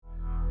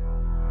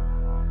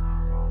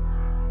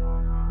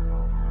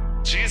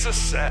Jesus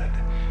said,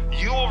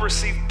 you will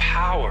receive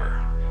power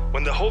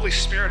when the Holy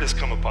Spirit has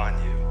come upon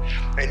you,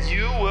 and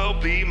you will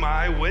be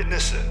my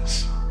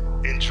witnesses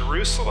in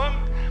Jerusalem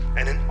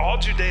and in all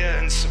Judea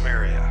and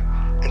Samaria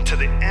and to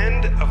the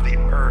end of the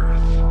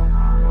earth.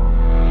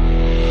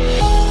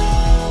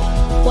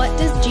 What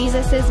does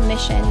Jesus'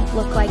 mission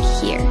look like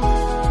here?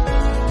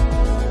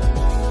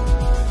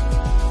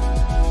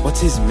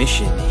 What's his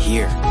mission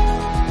here?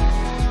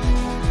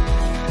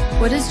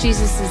 What does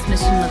Jesus'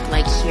 mission look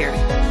like here?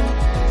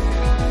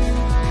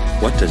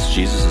 What does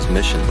Jesus'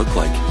 mission look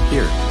like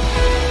here?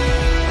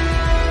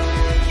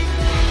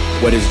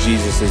 What is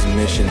Jesus'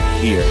 mission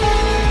here?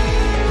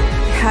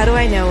 How do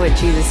I know what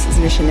Jesus'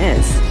 mission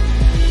is?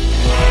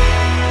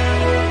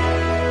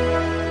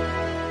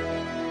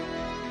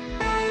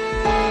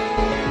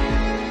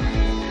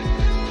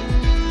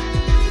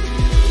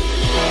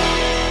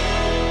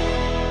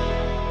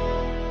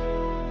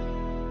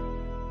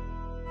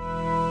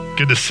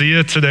 Good to see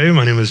you today.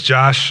 My name is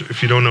Josh,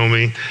 if you don't know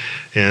me,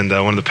 and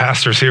one of the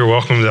pastors here.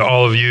 Welcome to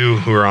all of you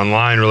who are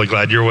online. Really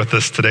glad you're with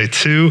us today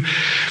too.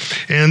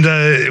 And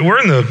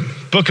we're in the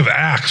book of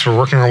Acts. We're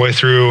working our way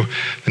through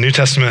the New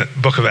Testament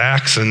book of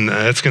Acts, and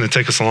it's going to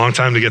take us a long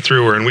time to get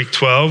through. We're in week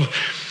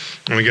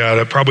 12, and we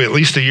got probably at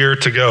least a year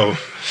to go,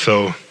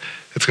 so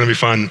it's going to be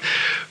fun.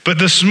 But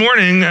this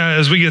morning,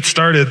 as we get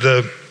started,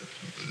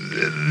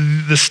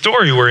 the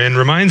story we're in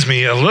reminds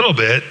me a little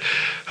bit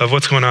of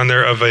what's going on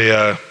there of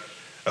a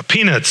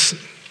Peanuts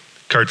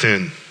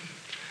cartoon,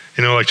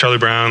 you know, like Charlie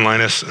Brown,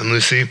 Linus, and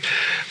Lucy.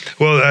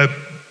 Well,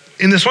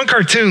 in this one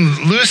cartoon,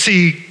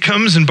 Lucy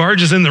comes and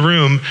barges in the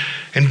room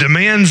and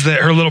demands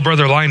that her little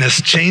brother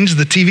Linus change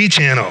the TV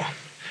channel,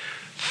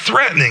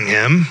 threatening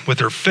him with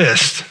her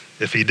fist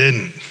if he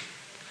didn't.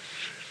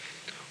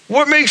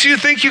 What makes you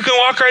think you can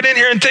walk right in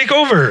here and take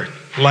over?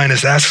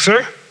 Linus asks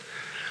her.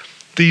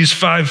 These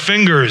 5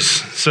 fingers,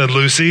 said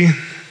Lucy.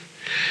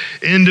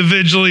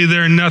 Individually,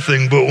 they're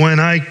nothing, but when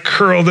I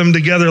curl them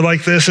together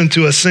like this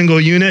into a single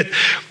unit,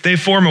 they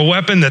form a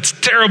weapon that's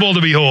terrible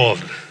to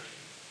behold.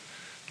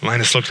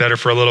 Linus looked at her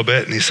for a little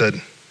bit and he said,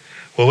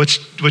 well,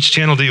 which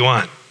channel do you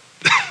want?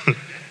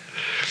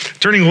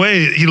 Turning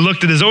away, he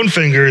looked at his own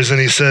fingers and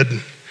he said,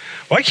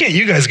 why can't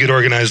you guys get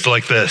organized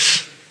like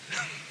this?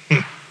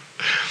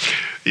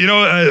 You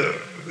know,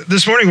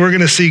 this morning we're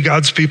going to see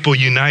God's people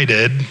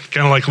united,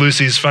 kind of like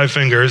Lucy's 5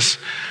 fingers.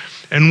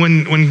 And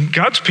when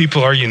God's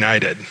people are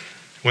united,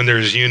 when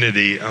there's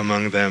unity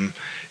among them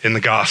in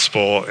the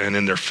gospel and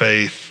in their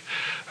faith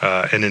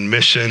and in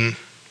mission,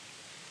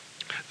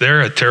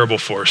 they're a terrible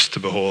force to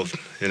behold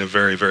in a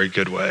very, very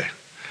good way.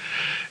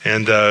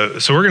 And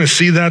so we're going to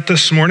see that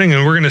this morning,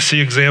 and we're going to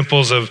see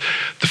examples of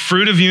the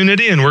fruit of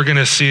unity, and we're going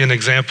to see an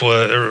example,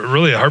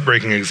 really a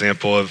heartbreaking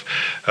example of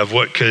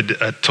what could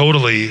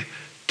totally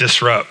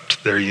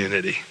disrupt their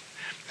unity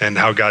and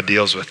how God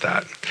deals with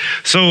that.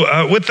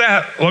 So with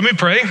that, let me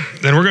pray.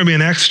 Then we're going to be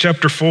in Acts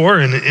chapter 4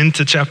 and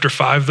into chapter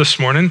 5 this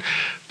morning.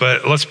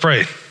 But let's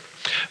pray.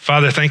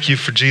 Father, thank you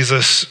for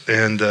Jesus.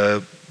 And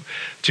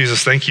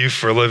Jesus, thank you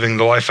for living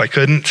the life I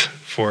couldn't,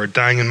 for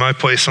dying in my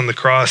place on the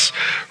cross,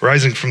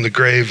 rising from the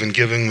grave and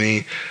giving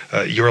me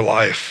your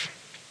life.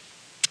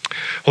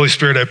 Holy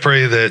Spirit, I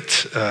pray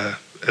that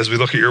as we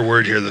look at your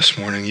word here this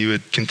morning, you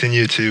would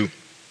continue to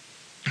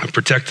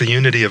protect the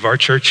unity of our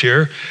church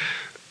here.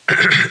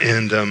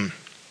 And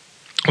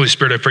Holy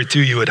Spirit, I pray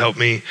too, you would help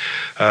me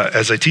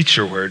as I teach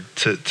your word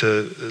to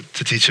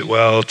teach it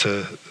well,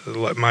 to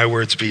let my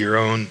words be your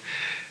own.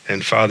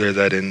 And Father,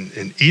 that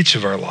in each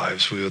of our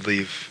lives, we would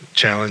leave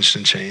challenged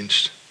and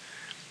changed.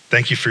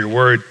 Thank you for your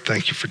word.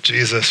 Thank you for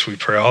Jesus. We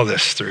pray all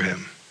this through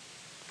him.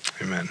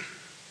 Amen.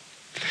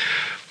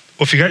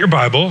 Well, if you got your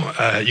Bible,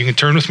 you can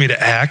turn with me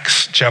to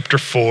Acts chapter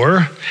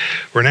 4.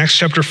 We're in Acts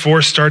chapter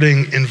 4,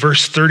 starting in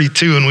verse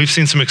 32, and we've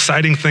seen some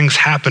exciting things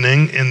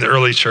happening in the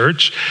early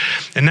church.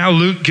 And now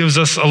Luke gives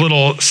us a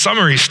little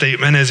summary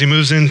statement as he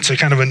moves into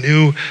kind of a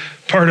new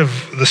part of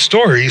the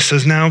story. He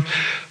says, now,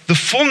 the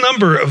full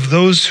number of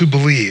those who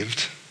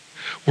believed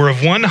were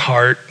of one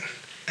heart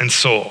and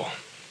soul.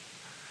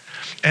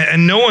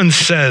 And no one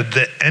said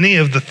that any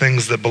of the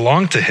things that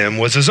belonged to him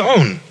was his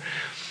own,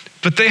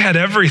 but they had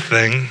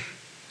everything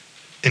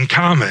in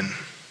common.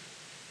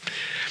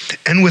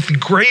 And with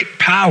great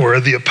power,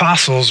 the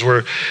apostles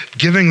were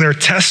giving their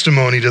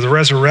testimony to the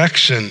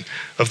resurrection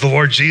of the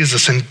Lord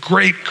Jesus, and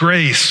great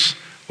grace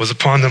was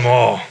upon them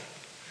all.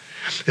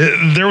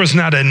 There was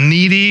not a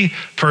needy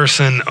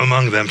person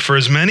among them. For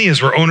as many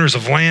as were owners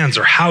of lands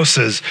or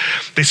houses,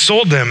 they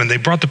sold them and they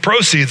brought the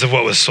proceeds of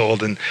what was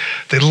sold and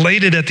they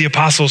laid it at the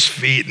apostles'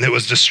 feet, and it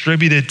was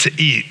distributed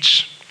to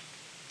each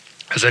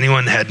as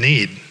anyone had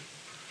need.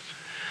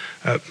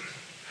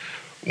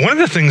 One of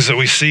the things that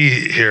we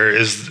see here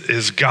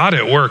is God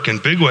at work in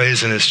big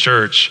ways in his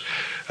church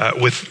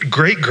with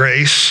great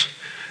grace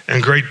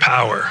and great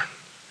power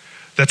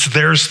that's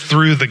theirs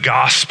through the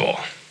gospel.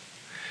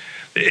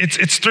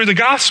 It's through the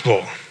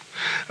gospel.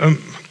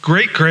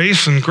 Great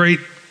grace and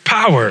great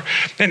power.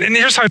 And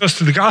here's how he goes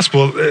through the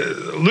gospel.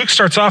 Luke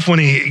starts off when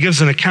he gives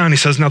an account. He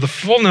says, now the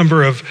full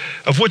number of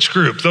which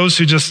group? Those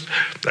who just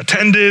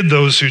attended,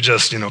 those who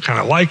just, kind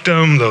of liked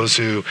him, those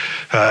who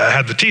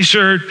had the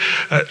t-shirt.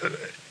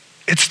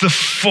 It's the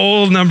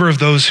full number of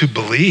those who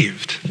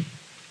believed.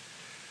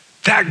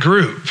 That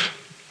group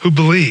who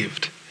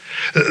believed.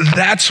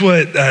 That's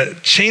what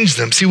changed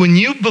them. See, when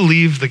you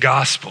believe the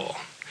gospel,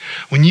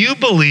 when you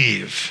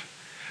believe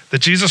that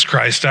Jesus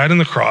Christ died on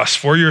the cross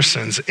for your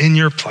sins in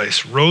your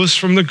place, rose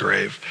from the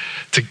grave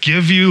to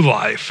give you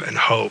life and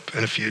hope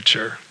and a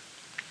future,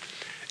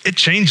 it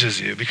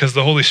changes you because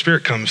the Holy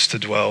Spirit comes to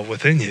dwell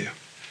within you.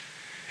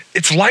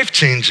 It's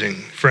life-changing,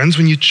 friends,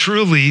 when you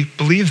truly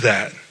believe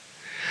that.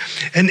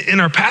 And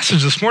in our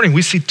passage this morning,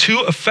 we see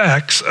two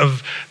effects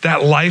of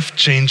that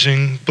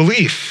life-changing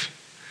belief.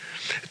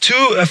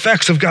 Two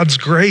effects of God's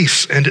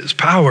grace and his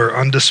power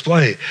on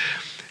display.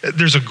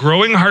 There's a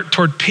growing heart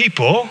toward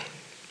people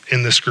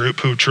in this group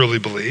who truly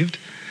believed,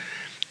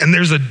 and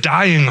there's a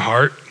dying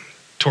heart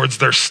towards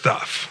their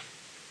stuff.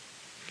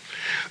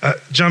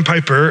 John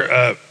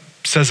Piper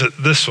says it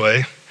this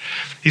way.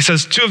 He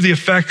says, two of the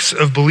effects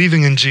of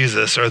believing in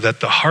Jesus are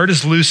that the heart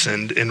is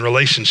loosened in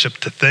relationship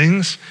to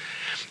things,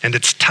 and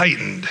it's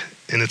tightened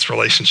in its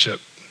relationship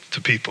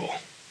to people.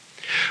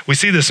 We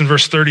see this in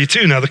verse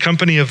 32. Now, the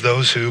company of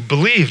those who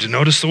believed.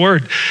 Notice the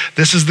word.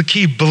 This is the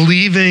key.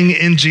 Believing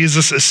in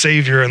Jesus as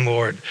Savior and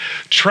Lord.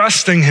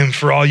 Trusting him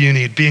for all you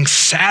need. Being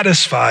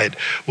satisfied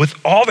with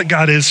all that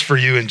God is for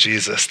you in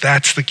Jesus.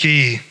 That's the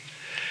key.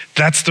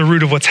 That's the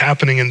root of what's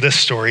happening in this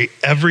story.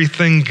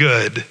 Everything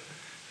good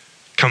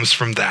comes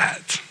from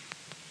that.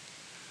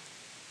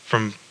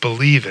 From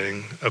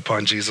believing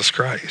upon Jesus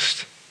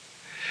Christ.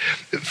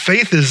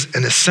 Faith is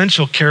an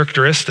essential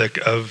characteristic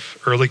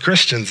of early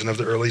Christians and of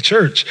the early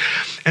church.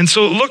 And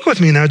so look with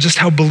me now just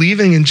how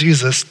believing in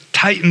Jesus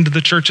tightened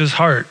the church's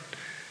heart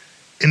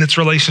in its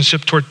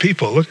relationship toward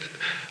people.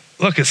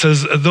 Look, it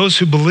says, those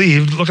who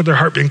believed, look at their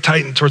heart being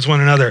tightened towards one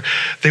another.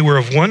 They were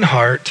of one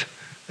heart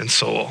and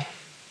soul.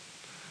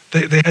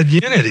 They had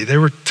unity. They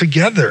were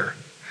together.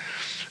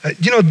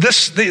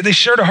 They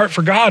shared a heart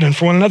for God and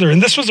for one another.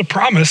 And this was a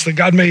promise that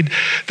God made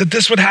that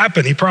this would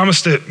happen. He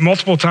promised it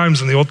multiple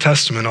times in the Old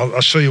Testament. I'll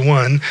show you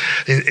one.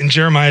 In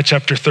Jeremiah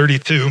chapter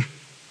 32,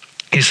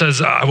 he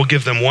says, I will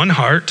give them one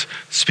heart,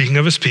 speaking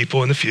of his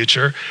people in the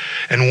future,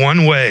 and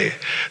one way,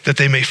 that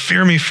they may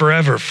fear me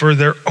forever for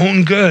their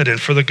own good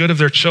and for the good of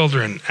their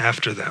children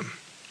after them.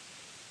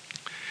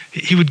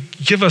 He would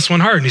give us one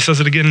heart. And he says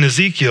it again in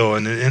Ezekiel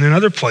and in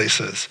other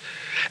places.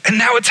 And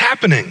now it's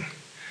happening.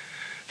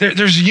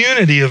 There's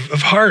unity of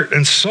heart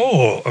and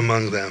soul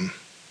among them.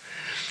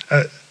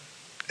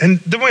 And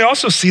then we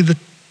also see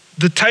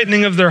the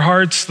tightening of their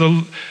hearts,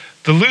 the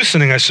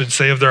loosening, I should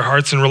say, of their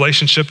hearts in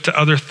relationship to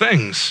other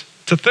things,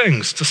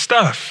 to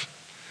stuff.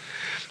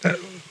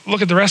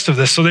 Look at the rest of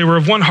this. So they were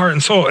of one heart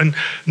and soul. And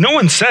no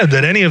one said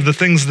that any of the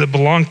things that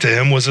belonged to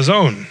him was his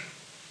own,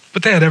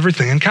 but they had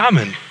everything in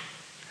common.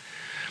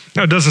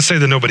 Now, it doesn't say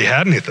that nobody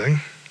had anything.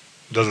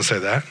 It doesn't say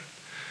that.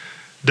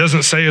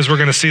 Doesn't say, as we're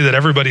going to see, that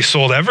everybody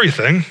sold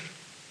everything.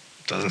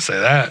 Doesn't say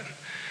that.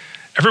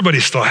 Everybody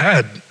still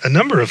had a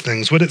number of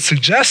things. What it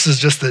suggests is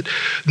just that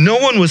no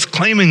one was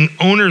claiming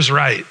owner's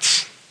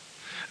rights.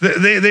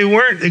 They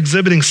weren't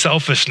exhibiting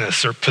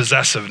selfishness or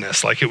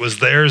possessiveness like it was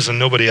theirs and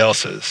nobody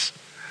else's.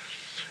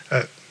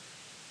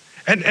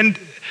 And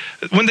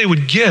when they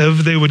would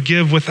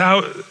give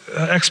without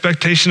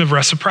expectation of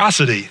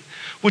reciprocity,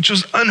 which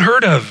was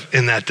unheard of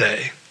in that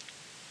day.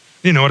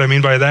 You know what I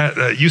mean by that?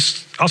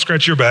 I'll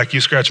scratch your back, you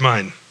scratch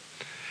mine.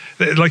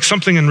 Like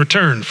something in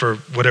return for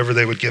whatever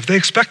they would give. They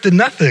expected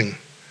nothing.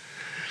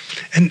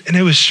 And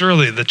it was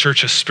surely the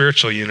church's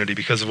spiritual unity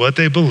because of what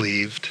they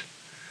believed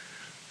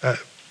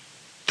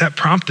that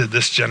prompted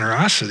this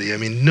generosity. I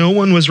mean, no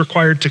one was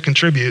required to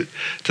contribute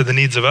to the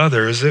needs of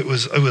others. It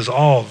was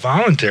all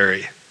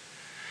voluntary.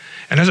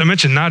 And as I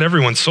mentioned, not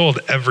everyone sold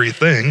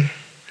everything.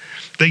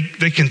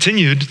 They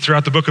continued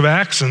throughout the book of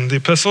Acts and the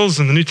epistles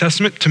and the New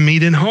Testament to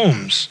meet in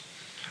homes.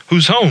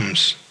 Whose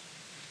homes?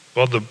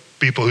 Well, the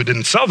people who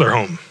didn't sell their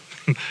home.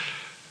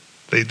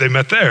 They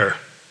met there.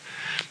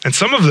 And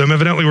some of them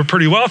evidently were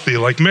pretty wealthy,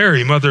 like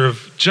Mary, mother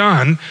of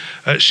John.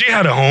 She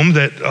had a home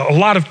that a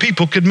lot of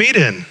people could meet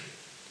in.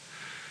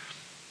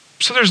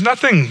 So there's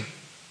nothing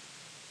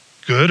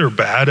good or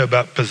bad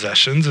about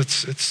possessions.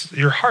 It's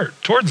your heart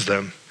towards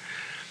them.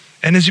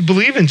 And as you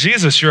believe in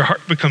Jesus, your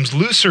heart becomes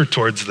looser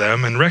towards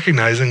them and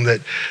recognizing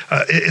that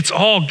it's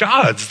all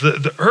God's.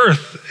 The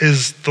earth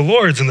is the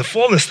Lord's and the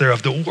fullness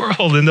thereof, the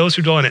world and those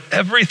who dwell in it.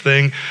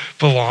 Everything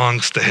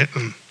belongs to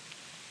him.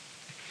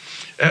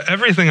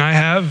 Everything I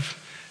have,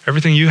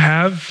 everything you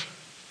have,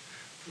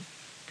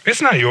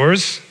 it's not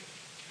yours.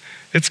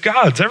 It's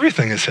God's.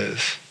 Everything is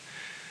his.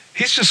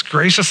 He's just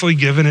graciously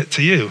given it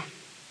to you,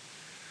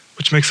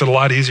 which makes it a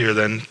lot easier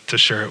then to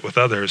share it with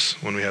others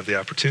when we have the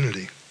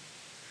opportunity.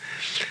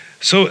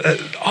 So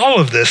all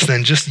of this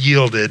then just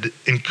yielded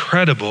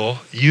incredible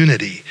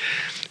unity.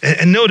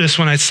 And notice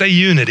when I say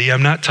unity,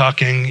 I'm not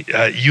talking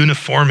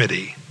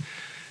uniformity.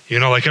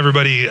 Like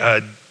everybody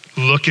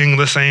looking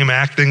the same,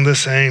 acting the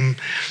same.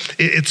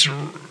 It's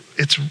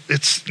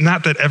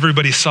not that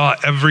everybody saw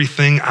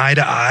everything eye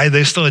to eye.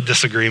 They still had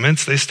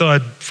disagreements. They still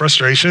had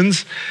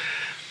frustrations.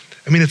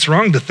 I mean, it's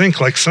wrong to think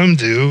like some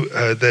do,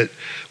 that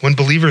when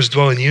believers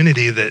dwell in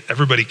unity, that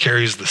everybody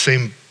carries the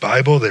same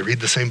Bible, they read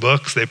the same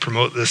books, they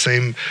promote the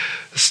same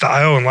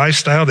style and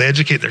lifestyle, they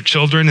educate their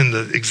children in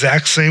the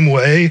exact same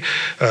way,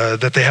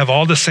 that they have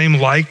all the same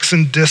likes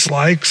and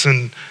dislikes,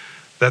 and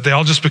that they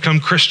all just become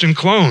Christian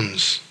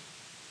clones.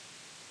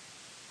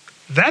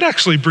 That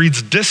actually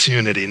breeds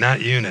disunity,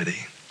 not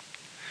unity.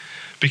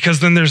 Because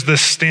then there's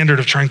this standard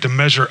of trying to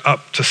measure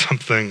up to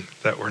something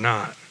that we're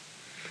not.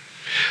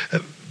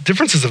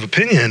 Differences of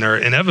opinion are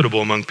inevitable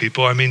among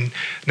people. I mean,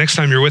 next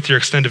time you're with your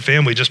extended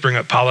family, just bring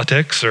up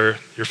politics or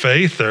your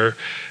faith or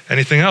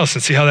anything else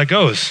and see how that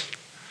goes.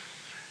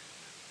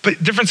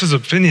 But differences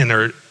of opinion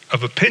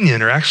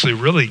are actually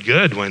really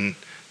good when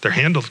they're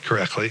handled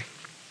correctly.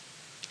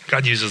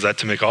 God uses that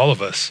to make all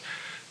of us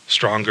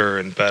stronger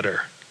and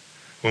better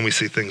when we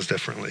see things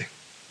differently.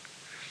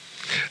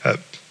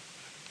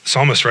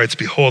 Psalmist writes,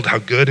 "Behold, how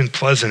good and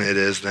pleasant it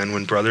is then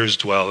when brothers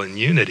dwell in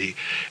unity."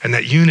 And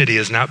that unity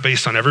is not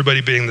based on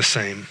everybody being the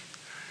same.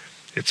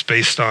 It's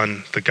based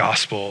on the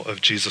gospel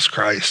of Jesus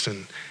Christ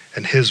and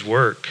his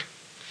work.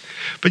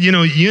 But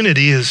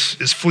unity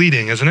is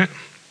fleeting, isn't it?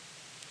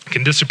 It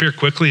can disappear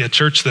quickly. A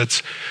church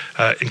that's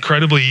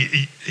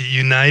incredibly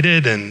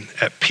united and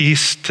at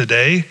peace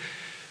today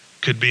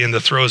could be in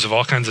the throes of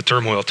all kinds of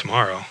turmoil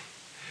tomorrow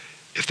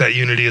if that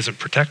unity isn't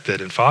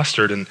protected and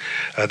fostered. And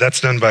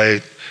that's done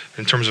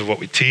in terms of what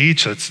we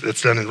teach.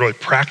 It's done in really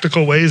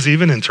practical ways,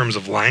 even in terms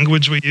of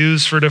language we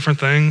use for different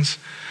things.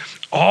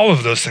 All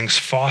of those things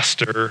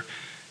foster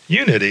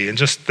unity. And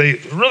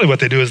really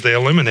what they do is they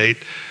eliminate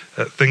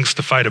things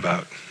to fight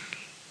about.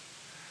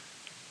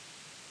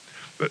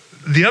 But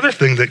the other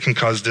thing that can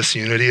cause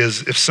disunity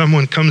is if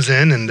someone comes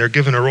in and they're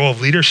given a role of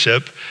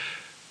leadership,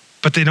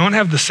 but they don't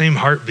have the same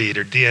heartbeat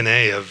or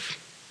DNA of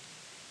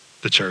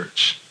the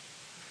church.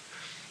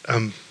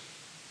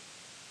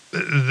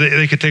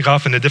 They could take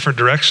off in a different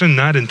direction,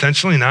 not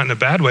intentionally, not in a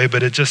bad way,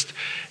 but it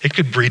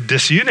could breed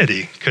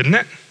disunity, couldn't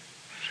it?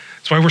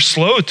 That's why we're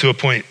slow to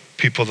appoint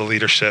people to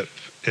leadership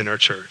in our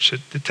church.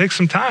 It takes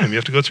some time. You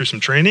have to go through some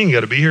training. You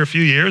got to be here a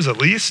few years at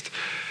least.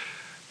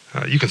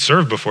 You can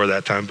serve before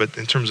that time, but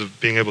in terms of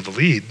being able to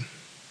lead.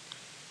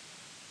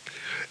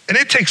 And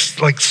it takes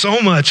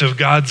so much of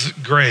God's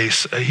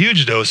grace, a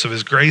huge dose of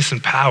his grace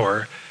and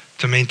power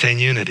to maintain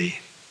unity.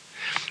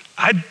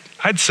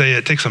 I'd say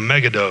it takes a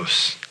mega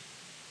dose.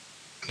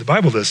 The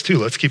Bible does too.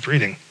 Let's keep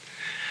reading.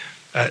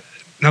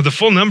 Now the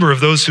full number of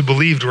those who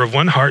believed were of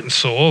one heart and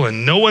soul,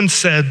 and no one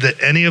said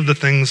that any of the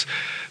things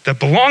that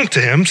belonged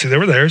to him, see they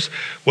were theirs,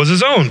 was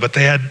his own, but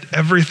they had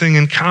everything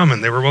in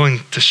common. They were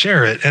willing to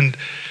share it. And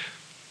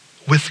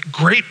with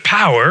great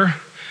power,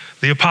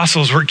 the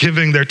apostles were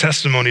giving their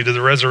testimony to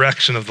the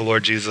resurrection of the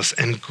Lord Jesus,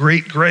 and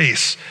great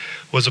grace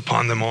was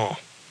upon them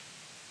all.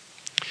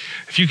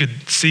 If you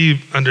could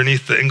see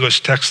underneath the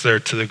English text there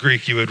to the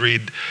Greek, you would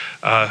read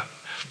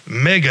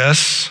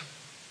megas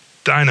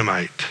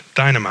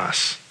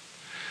dynamos.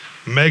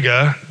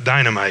 Mega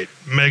dynamite,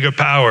 mega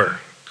power,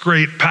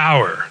 great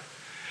power.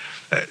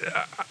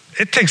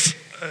 It takes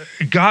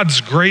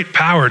God's great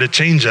power to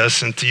change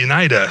us and to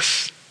unite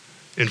us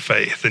in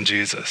faith in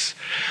Jesus.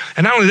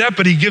 And not only that,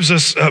 but he gives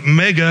us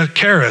mega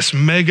charis,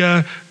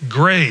 mega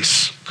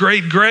grace,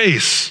 great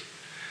grace.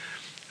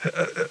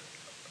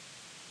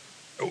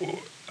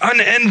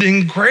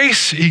 Unending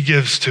grace he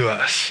gives to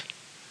us.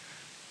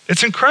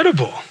 It's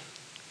incredible.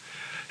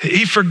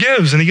 He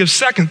forgives and he gives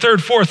second,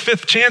 third, fourth,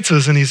 fifth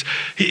chances, and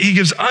he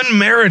gives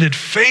unmerited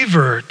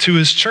favor to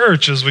his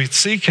church as we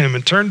seek him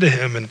and turn to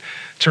him and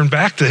turn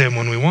back to him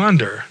when we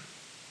wander.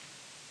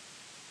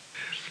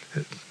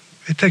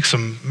 It takes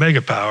some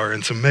mega power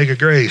and some mega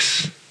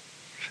grace.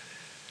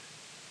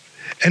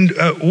 And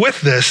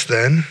with this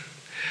then,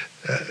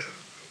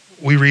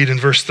 we read in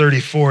verse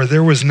 34,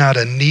 there was not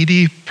a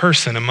needy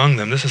person among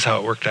them. This is how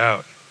it worked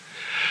out.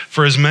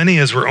 For as many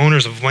as were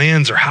owners of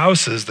lands or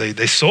houses,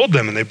 they sold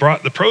them and they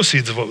brought the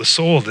proceeds of what was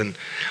sold and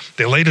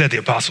they laid it at the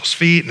apostles'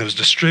 feet and it was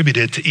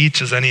distributed to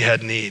each as any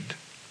had need.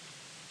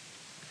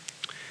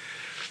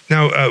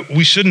 Now,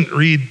 we shouldn't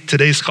read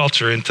today's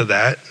culture into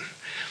that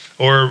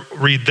or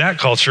read that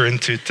culture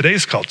into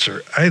today's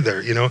culture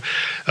either.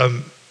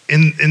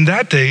 In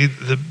that day,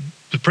 the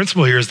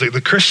principle here is that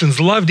the Christians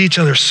loved each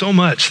other so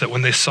much that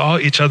when they saw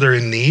each other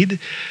in need,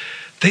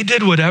 they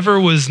did whatever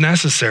was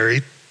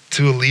necessary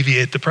to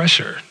alleviate the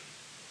pressure.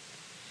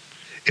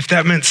 If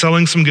that meant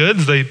selling some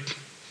goods, they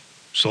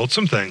sold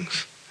some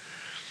things.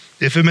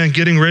 If it meant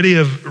getting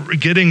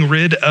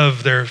rid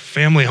of their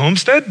family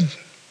homestead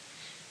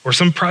or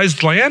some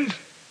prized land,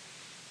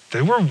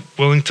 they were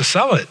willing to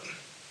sell it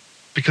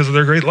because of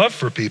their great love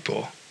for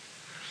people.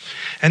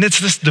 And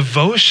it's this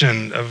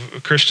devotion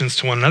of Christians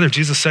to one another.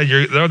 Jesus said,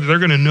 they're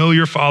going to know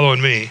you're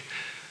following me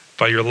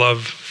by your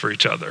love for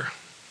each other.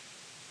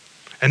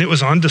 And it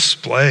was on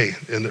display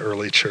in the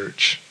early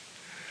church.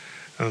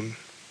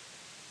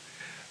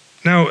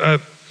 Now,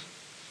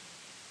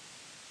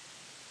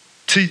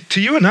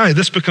 to you and I,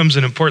 this becomes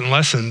an important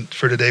lesson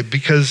for today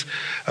because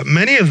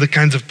many of the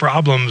kinds of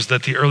problems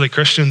that the early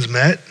Christians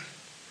met,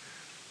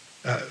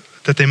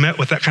 that they met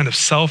with that kind of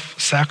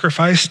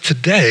self-sacrifice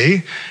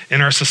today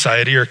in our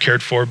society are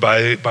cared for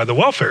by the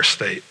welfare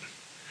state.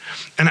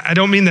 And I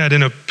don't mean that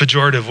in a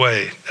pejorative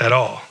way at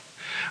all.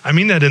 I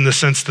mean that in the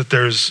sense that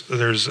there's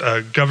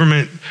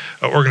government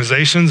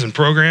organizations and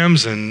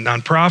programs and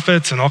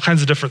nonprofits and all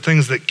kinds of different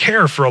things that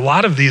care for a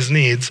lot of these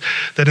needs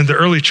that in the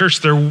early church,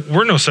 there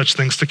were no such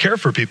things to care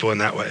for people in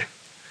that way.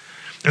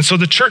 And so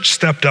the church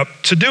stepped up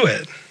to do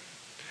it.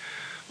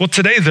 Well,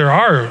 today there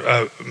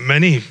are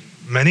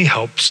many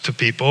helps to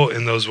people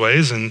in those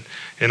ways in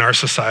our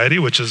society,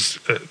 which is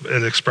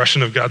an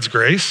expression of God's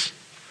grace.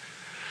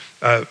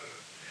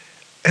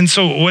 And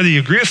so whether you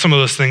agree with some of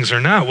those things or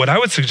not, what I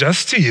would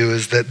suggest to you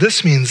is that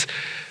this means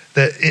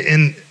that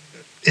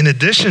in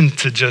addition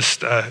to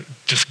just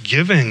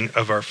giving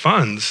of our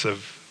funds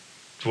of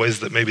ways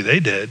that maybe they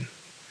did,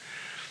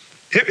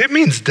 it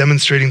means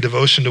demonstrating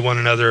devotion to one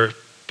another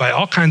by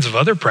all kinds of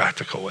other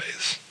practical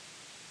ways.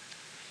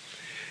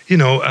 You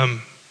know,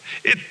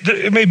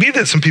 it may be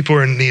that some people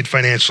are in need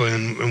financially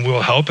and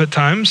will help at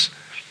times.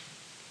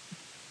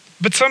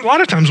 But a lot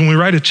of times when we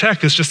write a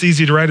check, it's just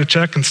easy to write a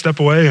check and step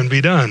away and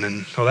be done.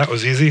 And that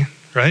was easy,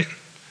 right?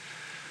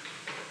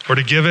 Or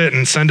to give it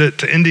and send it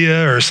to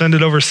India or send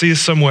it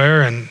overseas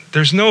somewhere, and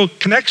there's no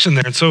connection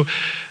there. And so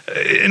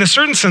in a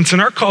certain sense,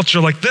 in our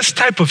culture, like this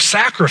type of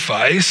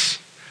sacrifice,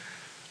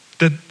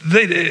 that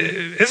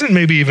isn't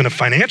maybe even a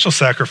financial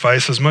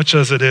sacrifice as much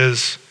as it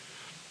is,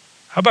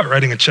 how about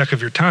writing a check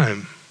of your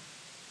time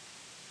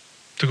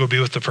to go be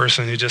with the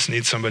person who just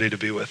needs somebody to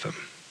be with them?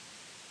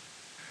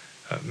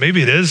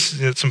 Maybe it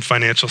is some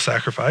financial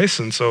sacrifice,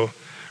 and so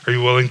are you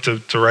willing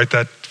to write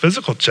that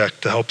physical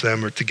check to help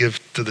them or to give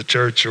to the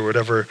church or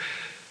whatever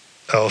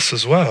else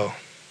as well?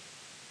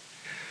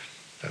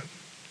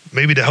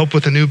 Maybe to help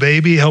with a new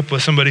baby, help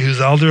with somebody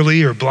who's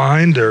elderly or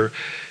blind or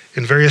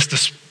in various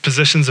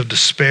positions of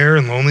despair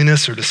and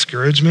loneliness or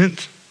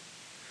discouragement.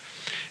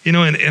 You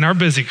know, in our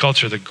busy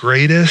culture,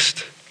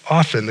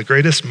 often the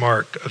greatest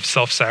mark of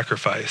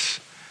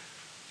self-sacrifice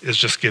is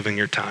just giving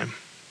your time.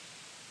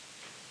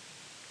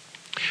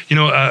 You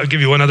know, I'll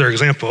give you one other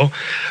example.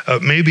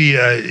 Maybe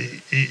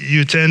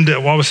you attend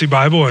Wawasee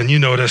Bible and you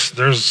notice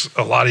there's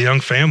a lot of young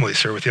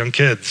families here with young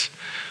kids.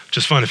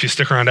 Just fun. If you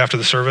stick around after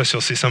the service,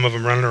 you'll see some of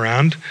them running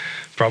around.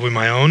 Probably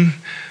my own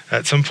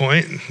at some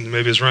point,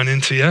 maybe has run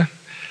into you.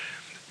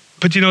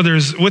 But you know,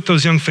 with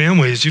those young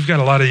families, you've got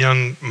a lot of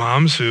young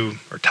moms who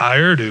are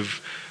tired,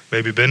 who've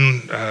maybe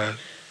been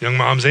young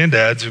moms and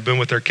dads who've been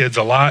with their kids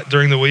a lot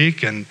during the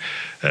week, and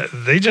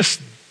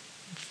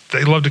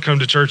they love to come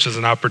to church as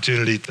an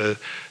opportunity to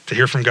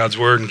hear from God's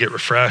word and get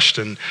refreshed.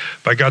 And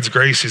by God's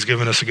grace, he's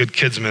given us a good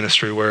kids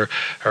ministry where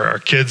our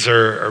kids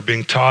are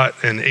being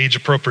taught in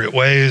age-appropriate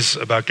ways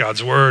about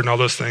God's word and all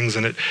those things.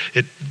 And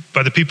it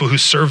by the people who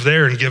serve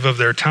there and give of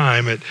their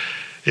time, it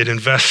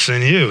invests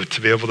in you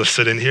to be able to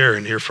sit in here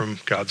and hear from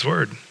God's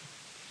word.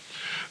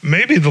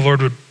 Maybe the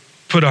Lord would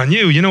put on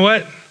you, you know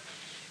what?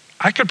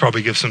 I could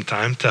probably give some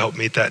time to help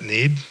meet that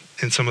need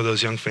in some of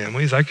those young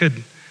families. I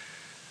could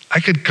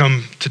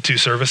come to 2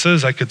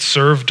 services. I could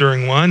serve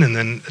during one and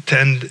then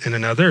attend in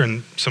another,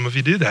 and some of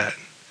you do that.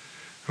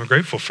 I'm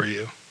grateful for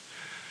you.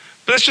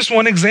 But that's just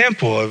one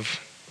example of,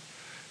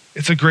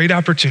 it's a great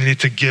opportunity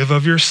to give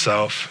of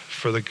yourself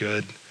for the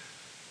good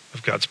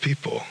of God's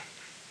people.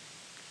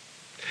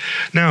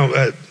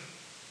 Now,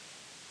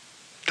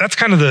 that's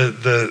kind of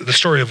the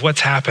story of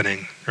what's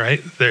happening,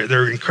 right?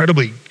 They're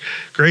incredibly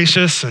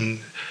gracious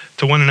and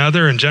to one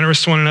another and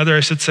generous to one another,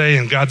 I should say,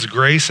 and God's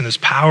grace and his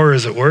power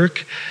is at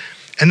work.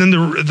 And then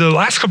the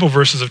last couple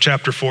verses of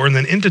chapter 4 and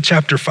then into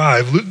chapter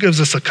 5, Luke gives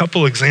us a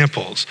couple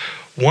examples.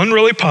 One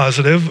really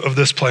positive of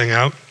this playing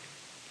out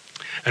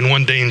and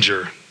one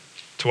danger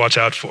to watch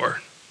out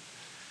for.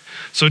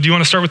 So do you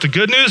want to start with the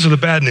good news or the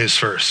bad news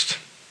first?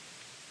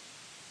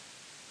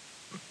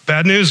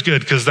 Bad news,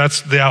 good, because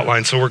that's the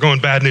outline. So we're going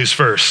bad news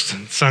first.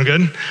 Sound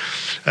good?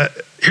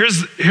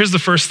 Here's the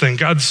first thing.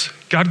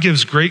 God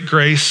gives great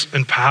grace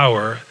and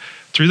power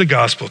through the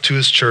gospel to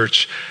his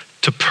church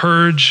to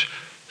purge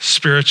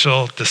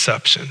spiritual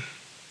deception.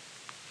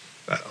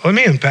 Let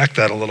me unpack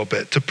that a little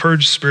bit. To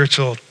purge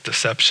spiritual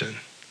deception.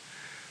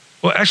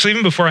 Well, actually,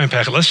 even before I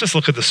unpack it, let's just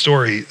look at the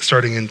story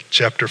starting in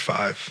chapter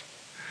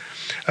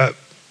 5.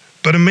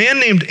 But a man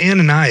named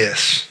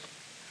Ananias,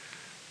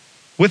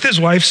 with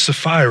his wife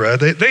Sapphira,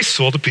 they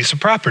sold a piece of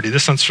property.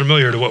 This sounds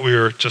familiar to what we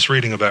were just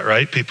reading about,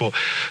 right? People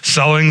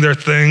selling their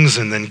things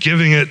and then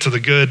giving it to the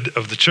good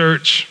of the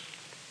church.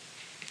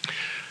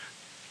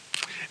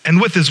 And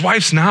with his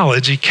wife's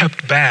knowledge, he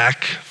kept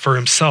back for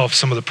himself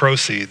some of the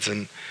proceeds,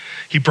 and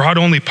he brought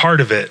only part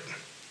of it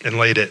and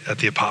laid it at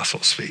the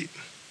apostles' feet.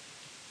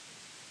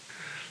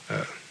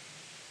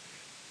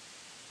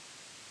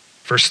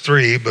 Verse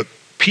 3, but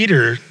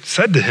Peter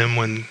said to him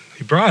when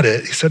he brought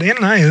it, he said,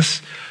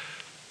 Ananias,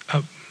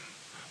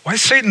 why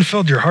has Satan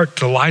filled your heart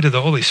to lie to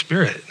the Holy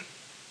Spirit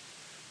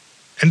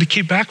and to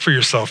keep back for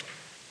yourself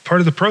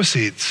part of the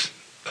proceeds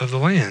of the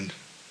land?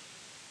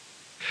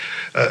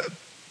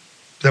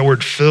 that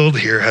word filled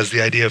here has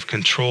the idea of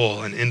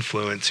control and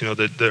influence.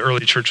 The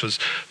early church was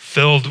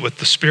filled with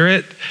the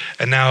Spirit,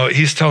 and now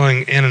he's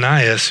telling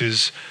Ananias,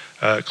 who's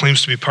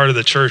claims to be part of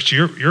the church,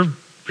 you're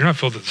not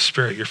filled with the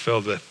Spirit, you're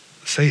filled with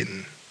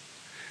Satan,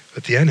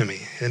 with the enemy.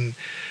 And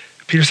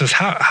Peter says,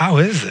 how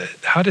is it?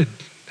 How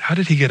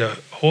did he get a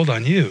hold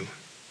on you?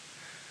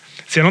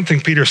 See, I don't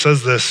think Peter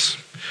says this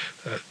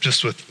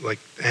just with like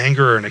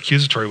anger or an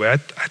accusatory way. I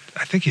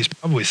think he's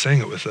probably saying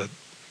it with a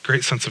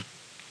great sense of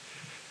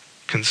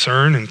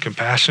concern and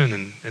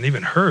compassion and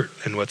even hurt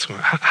in what's going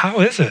on. How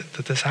is it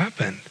that this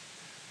happened?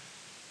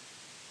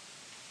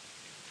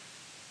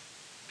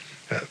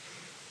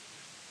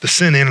 The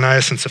sin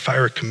Ananias and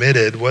Sapphira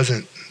committed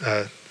wasn't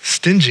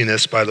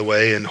stinginess, by the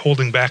way, and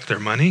holding back their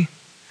money.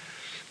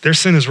 Their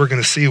sin, as we're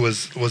going to see,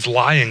 was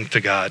lying to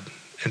God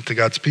and to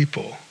God's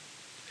people.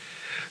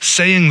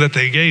 Saying that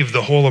they gave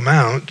the whole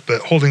amount,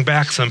 but holding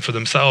back some for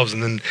themselves,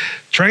 and then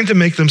trying to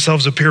make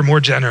themselves appear more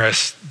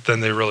generous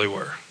than they really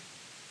were.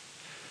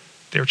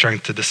 They were trying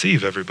to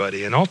deceive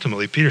everybody. And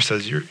ultimately, Peter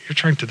says, you're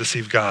trying to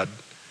deceive God,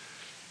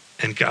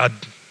 and God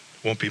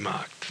won't be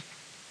mocked.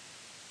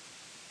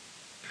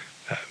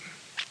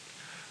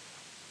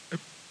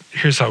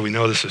 Here's how we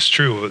know this is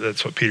true.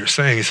 That's what Peter's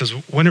saying. He says,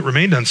 when it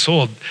remained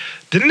unsold,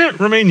 didn't it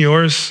remain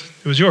yours?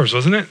 It was yours,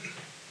 wasn't it?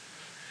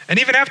 And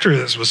even after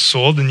this was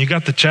sold and you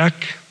got the check,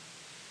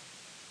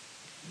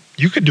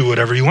 you could do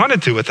whatever you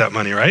wanted to with that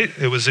money, right?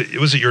 It was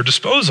at your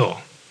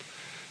disposal.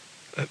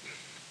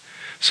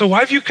 So why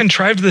have you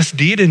contrived this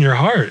deed in your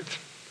heart?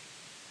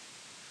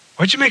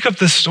 Why'd you make up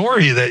this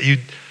story that you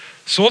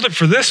sold it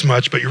for this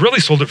much, but you really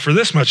sold it for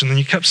this much, and then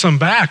you kept some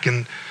back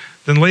and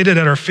then laid it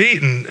at our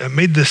feet and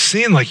made this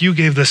scene like you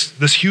gave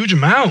this huge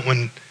amount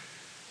when,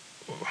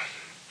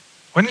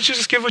 why didn't you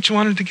just give what you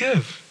wanted to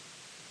give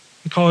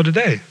and call it a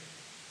day?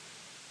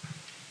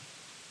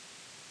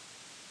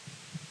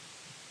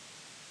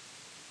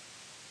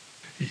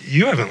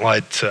 You haven't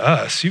lied to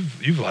us,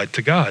 you've lied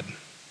to God.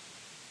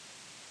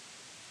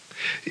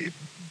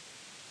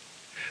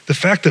 The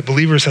fact that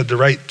believers had the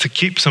right to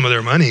keep some of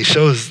their money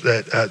shows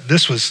that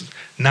this was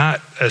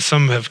not, as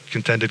some have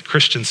contended,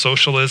 Christian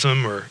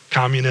socialism or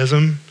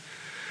communism.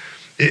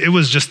 It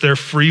was just their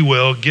free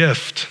will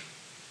gift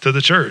to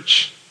the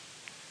church.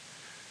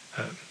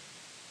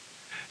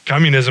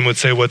 Communism would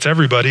say what's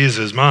everybody's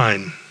is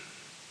mine.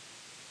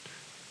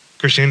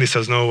 Christianity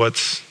says no,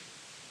 what's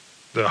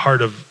the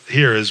heart of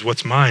here is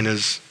what's mine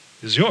is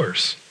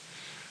yours.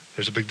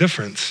 There's a big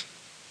difference.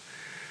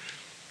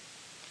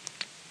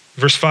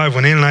 Verse 5,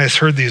 when Ananias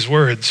heard these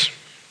words,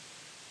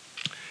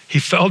 he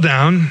fell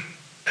down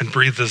and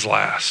breathed his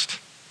last.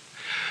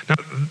 Now,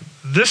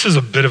 this is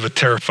a bit of a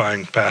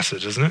terrifying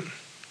passage, isn't it?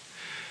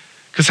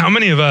 Because how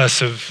many of us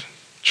have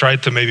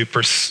tried to maybe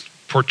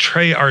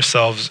portray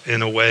ourselves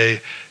in a way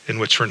in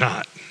which we're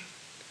not?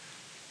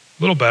 A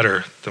little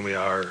better than we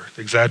are,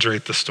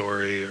 exaggerate the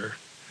story, or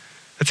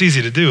it's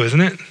easy to do,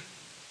 isn't it?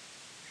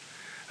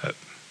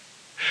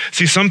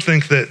 See, some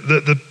think that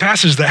the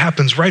passage that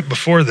happens right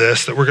before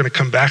this that we're going to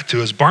come back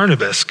to is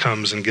Barnabas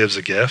comes and gives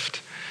a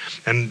gift,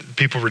 and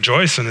people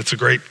rejoice, and it's a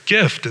great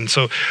gift. And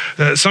so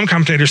some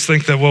commentators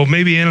think that, well,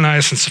 maybe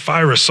Ananias and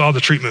Sapphira saw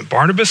the treatment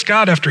Barnabas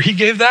got after he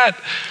gave that,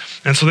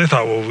 and so they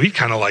thought, well, we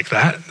kind of like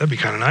that. That'd be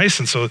kind of nice.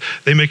 And so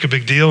they make a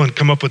big deal and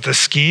come up with this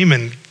scheme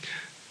and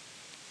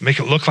make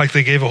it look like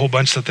they gave a whole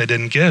bunch that they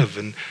didn't give,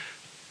 and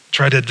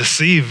try to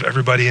deceive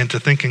everybody into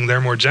thinking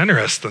they're more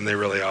generous than they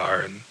really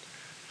are. And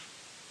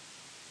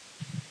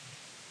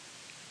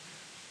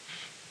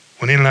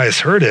when Ananias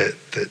heard it,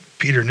 that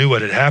Peter knew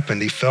what had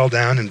happened, he fell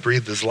down and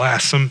breathed his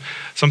last. Some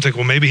think,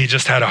 well, maybe he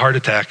just had a heart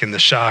attack in the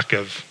shock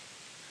of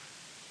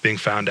being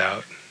found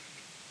out.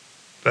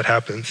 That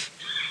happens.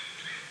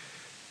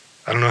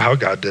 I don't know how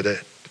God did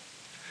it.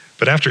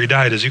 But after he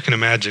died, as you can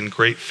imagine,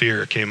 great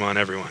fear came on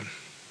everyone.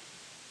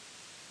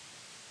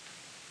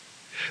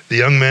 The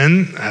young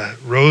men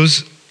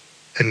rose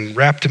and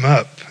wrapped him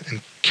up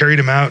and carried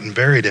him out and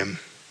buried him.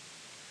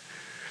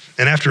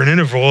 And after an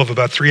interval of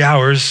about 3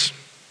 hours,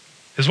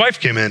 his wife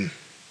came in,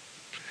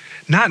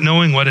 not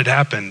knowing what had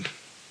happened.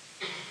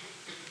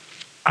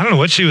 I don't know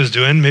what she was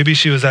doing. Maybe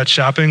she was out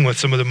shopping with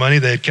some of the money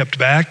they had kept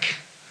back,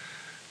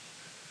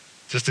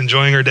 just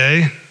enjoying her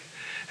day.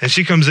 And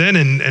she comes in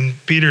and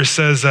Peter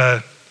says,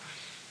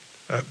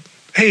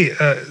 hey,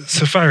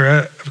 Sapphira,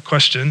 I have a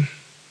question.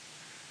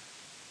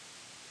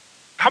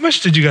 How much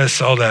did you guys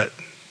sell that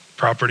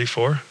property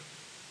for?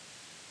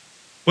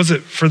 Was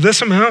it for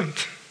this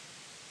amount?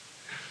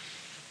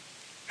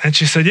 And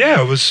she said,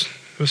 yeah, it was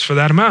for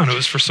that amount. It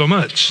was for so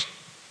much.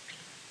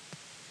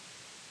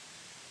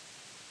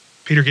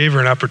 Peter gave her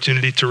an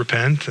opportunity to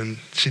repent, and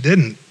she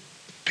didn't.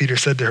 Peter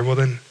said to her, well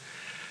then,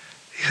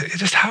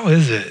 just how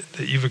is it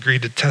that you've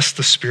agreed to test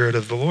the Spirit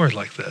of the Lord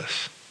like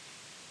this?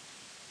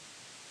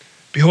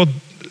 Behold,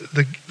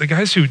 the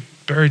guys who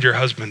buried your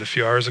husband a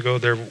few hours ago,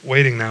 they're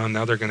waiting now, and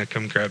now they're going to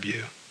come grab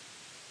you.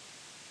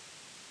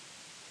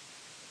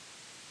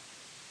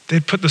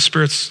 They'd put the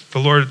Spirit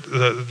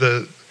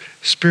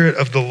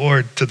of the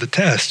Lord to the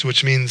test,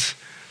 which means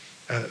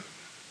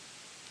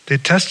They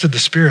tested the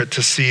Spirit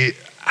to see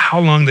how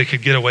long they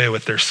could get away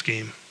with their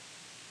scheme.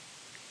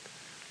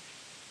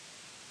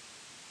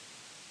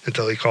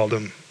 Until he called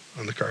them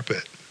on the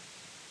carpet.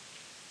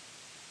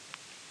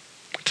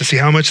 To see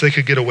how much they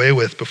could get away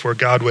with before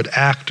God would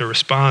act or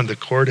respond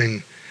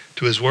according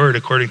to his word,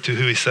 according to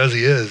who he says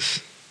he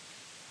is.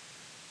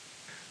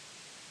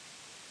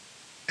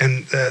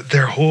 And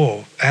their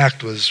whole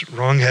act was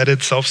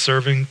wrong-headed,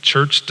 self-serving,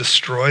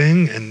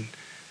 church-destroying, and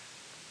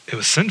it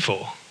was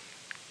sinful.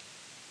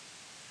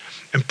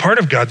 And part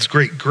of God's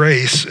great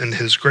grace and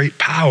his great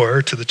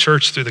power to the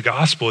church through the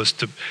gospel is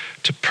to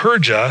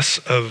purge us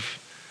of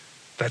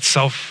that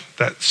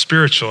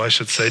spiritual,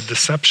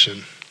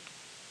 deception.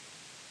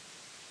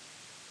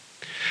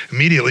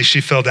 Immediately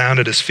she fell down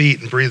at his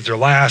feet and breathed her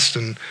last.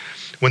 And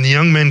when the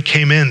young men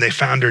came in, they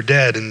found her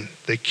dead, and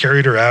they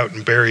carried her out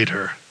and buried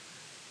her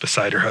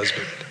beside her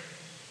husband.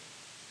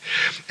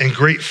 And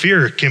great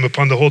fear came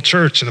upon the whole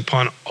church and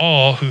upon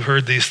all who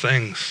heard these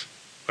things.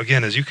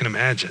 Again, as you can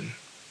imagine.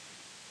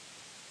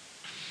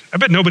 I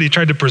bet nobody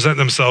tried to present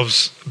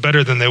themselves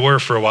better than they were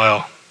for a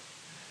while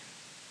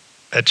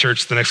at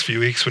church the next few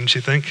weeks, wouldn't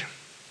you think?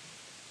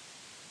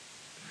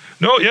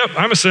 No, yep,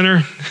 I'm a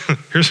sinner.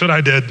 Here's what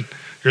I did.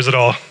 Here's it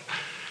all.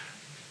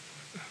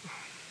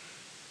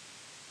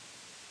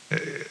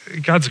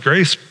 God's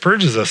grace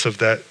purges us of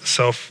that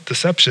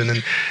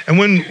self-deception. And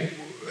when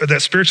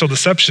that spiritual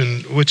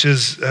deception, which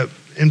is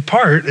in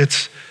part,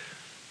 it's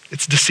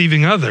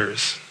deceiving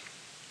others.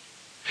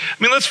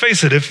 I mean, let's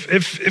face it,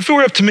 if it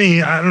were up to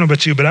me, I don't know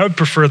about you, but I would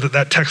prefer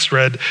that text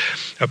read,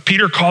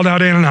 Peter called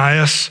out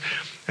Ananias,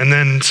 and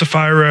then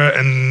Sapphira,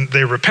 and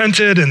they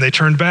repented, and they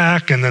turned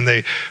back, and then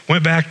they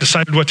went back,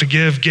 decided what to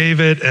give, gave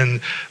it, and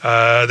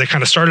they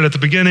kind of started at the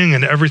beginning,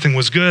 and everything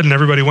was good, and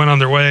everybody went on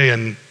their way,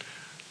 and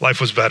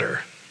life was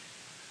better.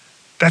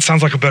 That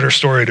sounds like a better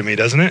story to me,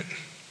 doesn't it?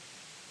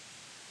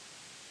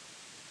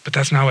 But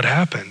that's not what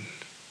happened.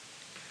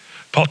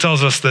 Paul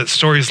tells us that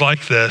stories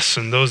like this,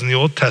 and those in the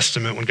Old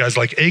Testament, when guys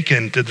like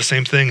Achan did the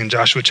same thing in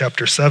Joshua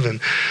chapter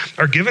 7,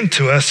 are given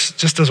to us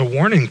just as a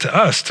warning to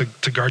us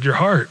to guard your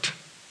heart.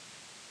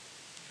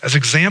 As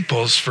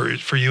examples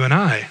for you and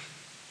I,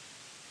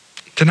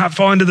 to not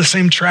fall into the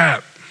same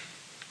trap.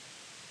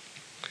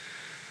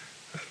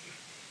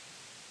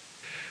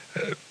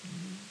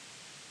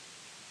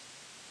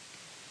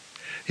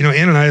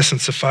 Ananias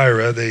and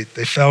Sapphira, they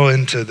fell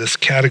into this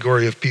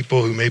category of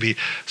people who maybe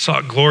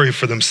sought glory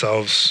for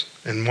themselves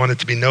and wanted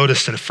to be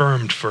noticed and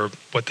affirmed for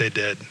what they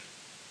did.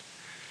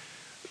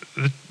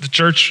 The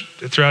church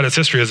throughout its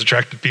history has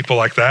attracted people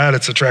like that.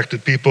 It's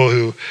attracted people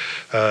who,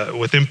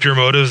 with impure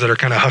motives that are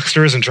kind of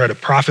hucksters and try to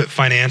profit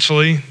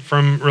financially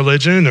from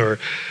religion, or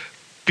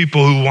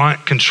people who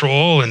want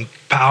control and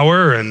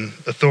power and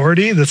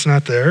authority that's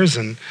not theirs,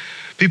 and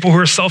people who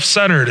are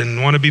self-centered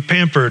and want to be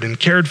pampered and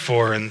cared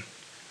for. And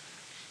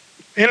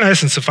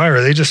Ananias and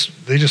Sapphira, they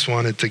just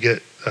wanted to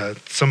get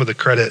some of the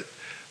credit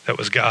that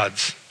was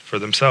God's for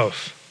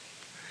themselves.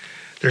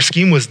 Their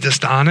scheme was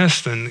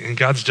dishonest, and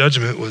God's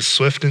judgment was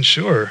swift and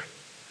sure.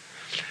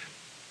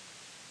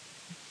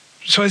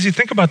 So as you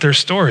think about their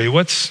story,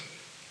 what's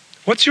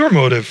your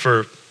motive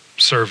for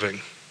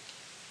serving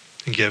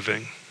and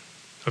giving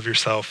of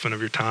yourself and of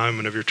your time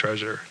and of your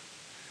treasure?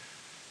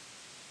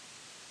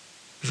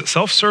 Is it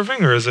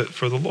self-serving, or is it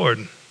for the Lord?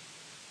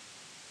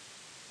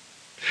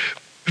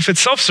 If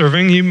it's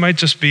self-serving, you might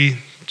just be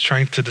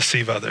trying to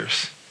deceive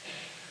others.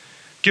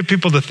 Get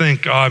people to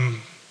think, oh,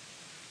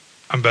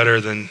 I'm better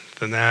than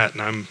that,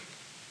 and I'm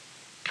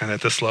kind of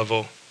at this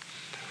level.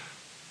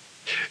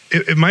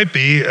 It might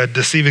be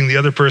deceiving the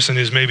other person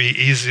who's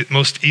maybe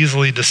most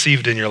easily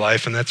deceived in your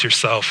life, and that's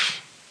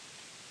yourself.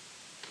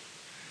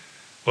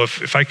 Well,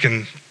 if I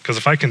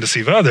can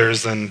deceive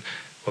others, then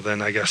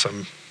I guess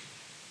I'm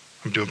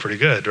doing pretty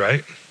good,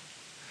 right?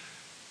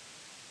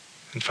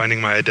 And finding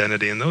my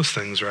identity in those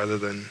things rather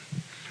than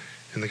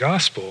in the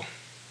gospel,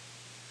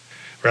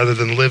 rather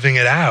than living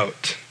it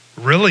out.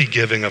 Really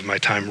giving of my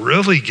time,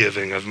 really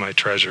giving of my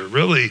treasure,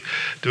 really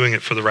doing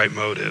it for the right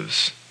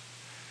motives.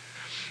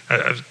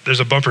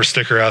 There's a bumper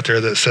sticker out there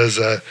that says,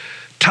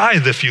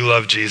 tithe if you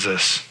love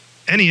Jesus.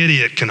 Any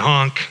idiot can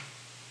honk.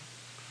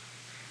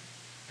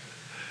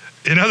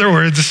 In other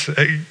words,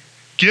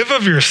 give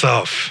of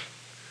yourself.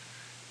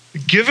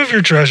 Give of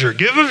your treasure.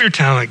 Give of your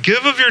talent.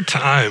 Give of your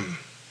time.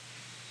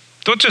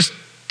 Don't just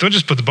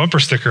put the bumper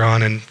sticker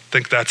on and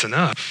think that's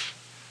enough.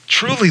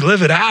 Truly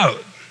live it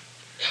out.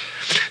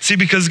 See,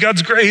 because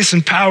God's grace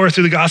and power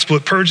through the gospel,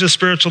 it purges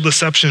spiritual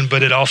deception,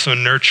 but it also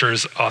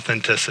nurtures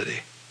authenticity.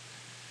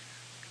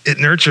 It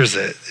nurtures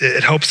it.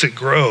 It helps it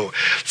grow.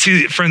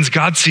 See, friends,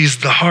 God sees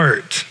the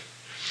heart.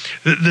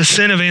 The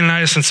sin of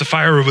Ananias and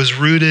Sapphira was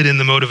rooted in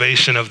the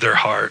motivation of their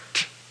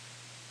heart.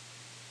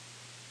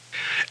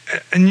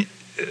 And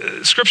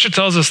Scripture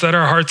tells us that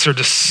our hearts are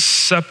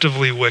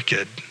deceptively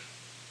wicked.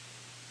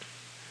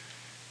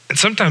 And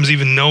sometimes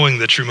even knowing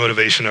the true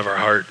motivation of our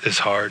heart is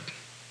hard.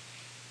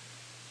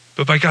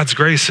 But by God's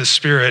grace, his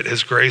Spirit,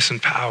 his grace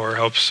and power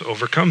helps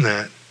overcome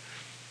that.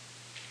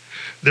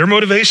 Their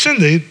motivation,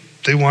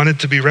 wanted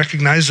to be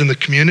recognized in the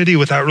community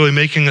without really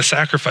making a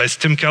sacrifice.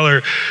 Tim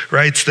Keller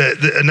writes that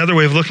another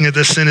way of looking at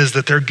this sin is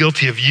that they're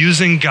guilty of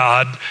using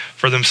God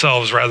for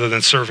themselves rather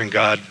than serving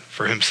God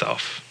for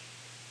himself.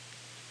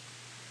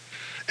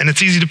 And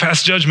it's easy to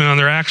pass judgment on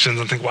their actions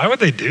and think, why would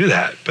they do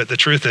that? But the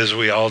truth is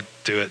we all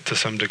do it to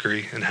some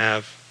degree and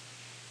have.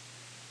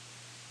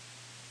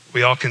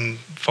 We all can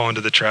fall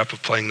into the trap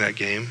of playing that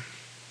game.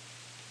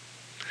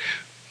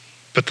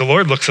 But the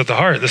Lord looks at the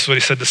heart. This is what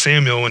he said to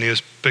Samuel when he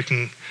was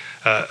picking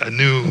a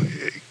new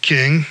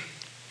king.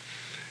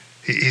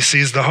 He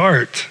sees the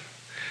heart.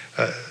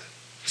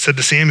 Said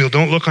to Samuel,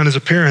 don't look on his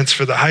appearance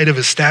for the height of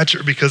his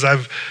stature because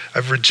I've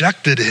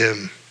rejected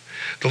him.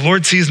 The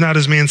Lord sees not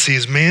as man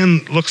sees.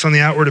 Man looks on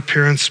the outward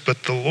appearance,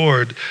 but the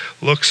Lord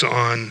looks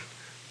on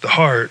the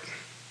heart.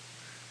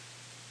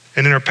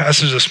 And in our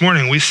passage this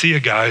morning, we see a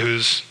guy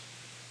whose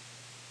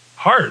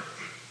heart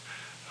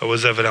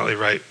was evidently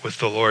right with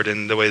the Lord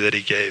in the way that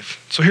he gave.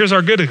 So here's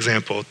our good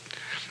example.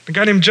 A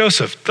guy named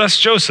Joseph. That's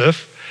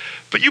Joseph,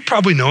 but you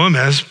probably know him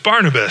as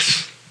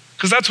Barnabas,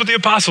 because that's what the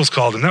apostles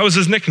called him. That was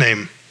his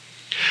nickname.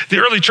 The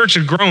early church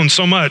had grown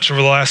so much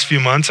over the last few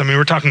months. I mean,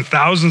 we're talking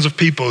thousands of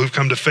people who've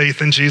come to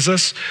faith in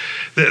Jesus.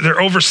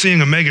 They're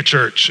overseeing a mega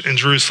church in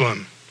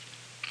Jerusalem.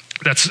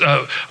 That's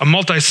a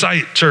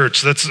multi-site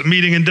church that's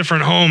meeting in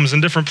different homes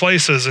and different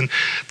places. And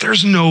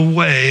there's no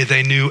way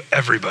they knew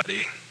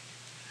everybody.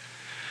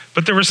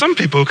 But there were some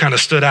people who kind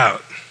of stood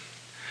out.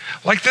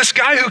 Like this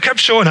guy who kept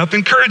showing up,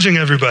 encouraging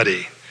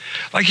everybody.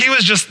 Like he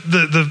was just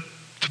the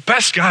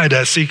best guy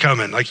to see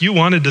coming. Like you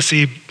wanted to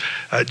see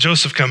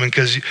Joseph coming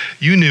because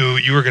you knew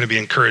you were going to be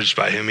encouraged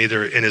by him,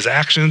 either in his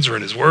actions or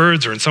in his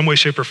words or in some way,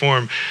 shape, or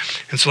form.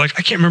 And so like,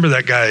 I can't remember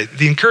that guy,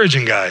 the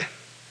encouraging guy,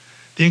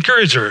 the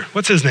encourager.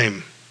 What's his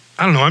name?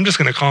 I don't know. I'm just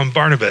going to call him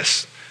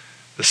Barnabas,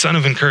 the son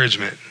of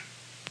encouragement.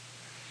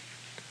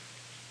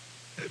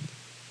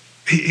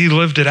 He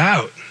lived it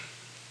out.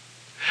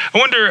 I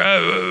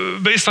wonder,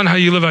 based on how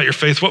you live out your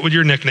faith, what would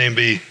your nickname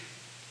be?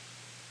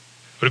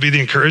 Would it be the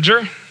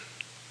encourager,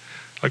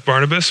 like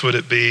Barnabas? Would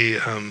it be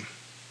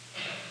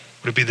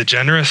the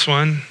generous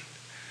one?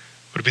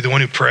 Would it be the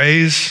one who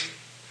prays?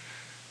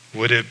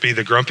 Would it be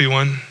the grumpy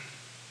one?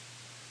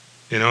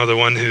 You know, the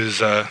one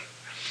whose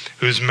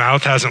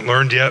mouth hasn't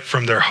learned yet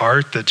from their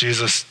heart that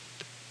Jesus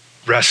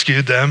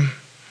rescued them?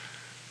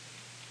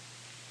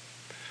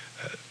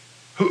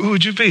 Who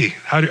would you be?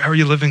 How are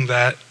you living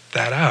that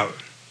out?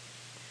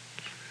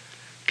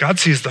 God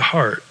sees the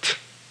heart.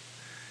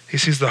 He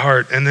sees the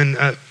heart. And then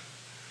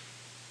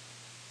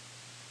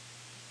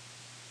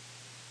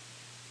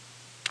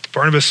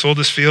Barnabas sold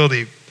his field.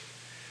 He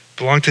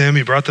belonged to him.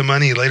 He brought the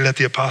money. He laid it at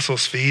the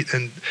apostles' feet.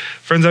 And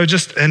friends, I would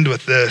just end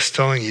with this,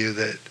 telling you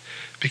that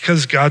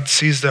because God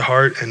sees the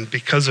heart and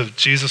because of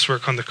Jesus'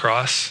 work on the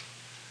cross,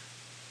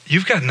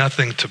 you've got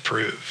nothing to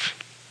prove.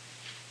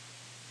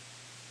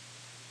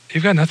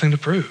 You've got nothing to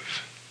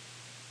prove.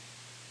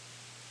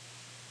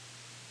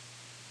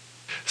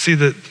 See,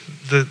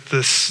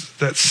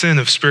 that sin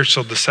of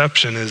spiritual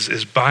deception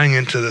is buying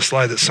into this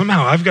lie that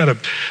somehow I've got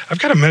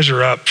to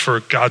measure up for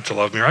God to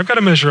love me, or I've got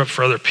to measure up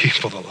for other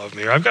people to love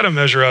me, or I've got to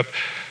measure up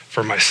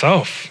for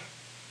myself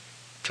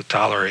to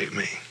tolerate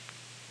me.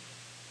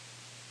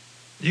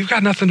 You've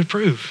got nothing to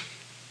prove.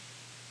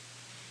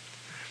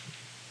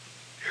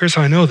 Here's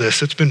how I know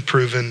this. It's been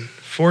proven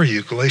for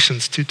you.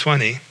 Galatians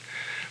 2:20.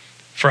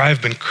 For I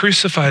have been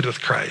crucified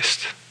with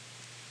Christ.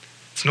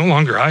 It's no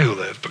longer I who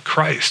live, but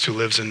Christ who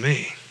lives in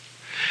me.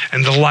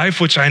 And the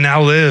life which I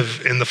now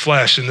live in the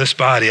flesh, in this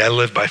body, I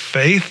live by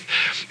faith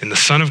in the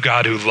Son of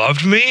God who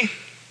loved me,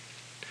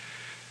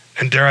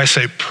 and dare I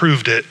say,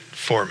 proved it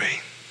for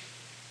me.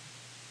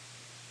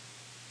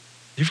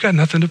 You've got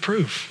nothing to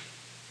prove.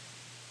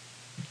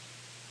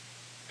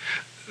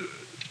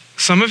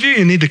 Some of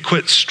you need to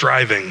quit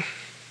striving.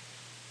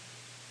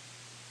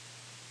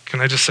 Can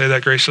I just say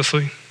that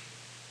graciously?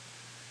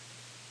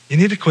 You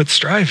need to quit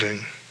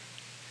striving.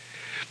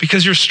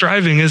 Because your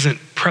striving isn't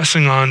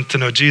pressing on to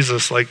know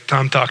Jesus like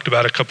Tom talked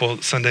about a couple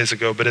Sundays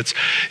ago, but it's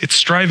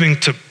striving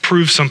to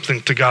prove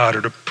something to God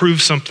or to prove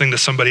something to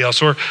somebody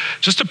else or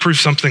just to prove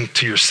something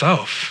to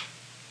yourself.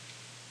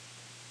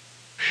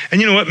 And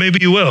you know what? Maybe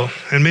you will.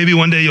 And maybe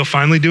one day you'll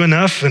finally do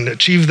enough and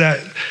achieve that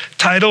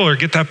title or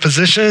get that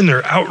position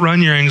or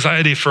outrun your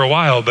anxiety for a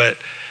while, but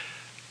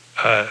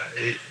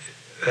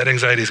that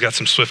anxiety's got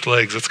some swift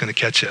legs. It's going to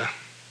catch you.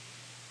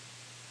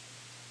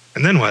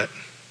 And then what?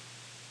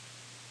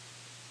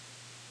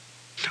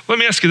 Let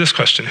me ask you this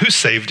question. Who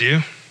saved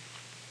you?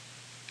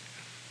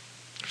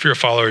 If you're a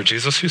follower of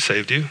Jesus, who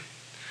saved you?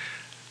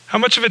 How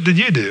much of it did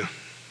you do?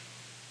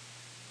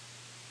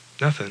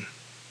 Nothing.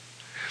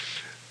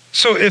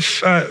 So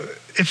if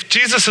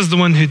Jesus is the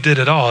one who did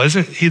it all,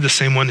 isn't he the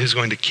same one who's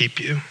going to keep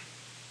you?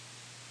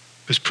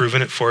 Who's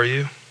proven it for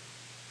you?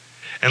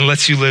 And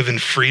lets you live in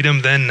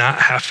freedom then, not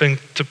having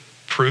to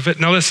prove it?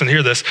 Now listen,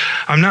 hear this.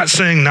 I'm not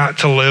saying not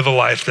to live a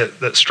life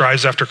that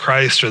strives after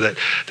Christ or that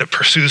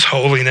pursues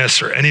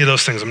holiness or any of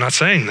those things. I'm not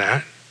saying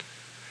that.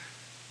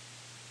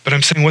 But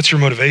I'm saying, what's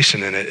your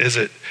motivation in it? Is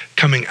it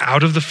coming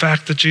out of the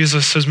fact that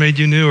Jesus has made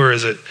you new, or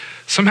is it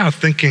somehow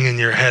thinking in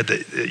your head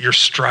that your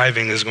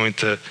striving is going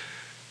to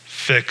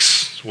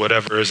fix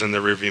whatever is in the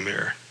rearview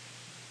mirror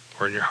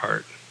or in your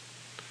heart?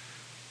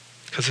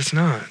 Because it's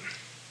not.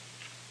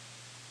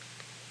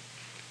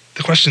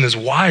 The question is,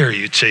 why are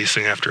you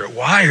chasing after it?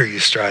 Why are you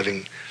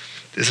striving?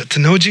 Is it to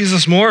know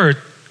Jesus more? Or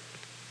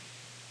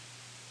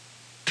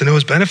to know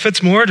his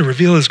benefits more? To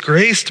reveal his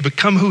grace? To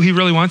become who he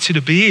really wants you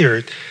to be?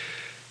 Or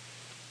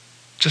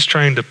just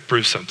trying to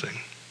prove something?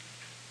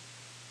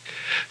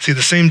 See,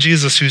 the same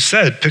Jesus who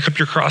said, pick up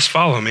your cross,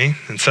 follow me,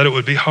 and said it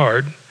would be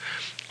hard,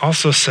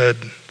 also said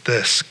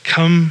this,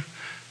 come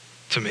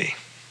to me,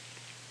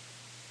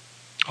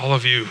 all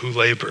of you who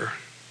labor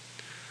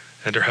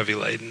and are heavy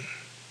laden.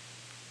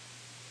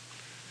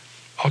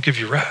 I'll give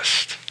you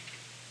rest.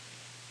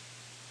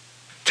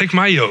 Take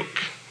my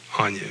yoke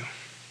on you.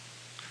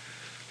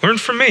 Learn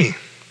from me.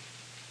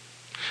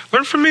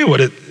 Learn from me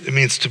what it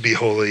means to be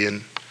holy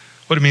and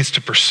what it means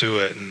to pursue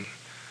it and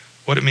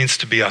what it means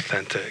to be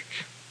authentic.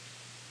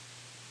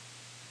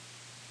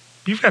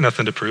 You've got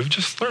nothing to prove,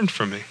 just learn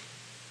from me.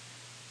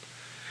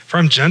 For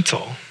I'm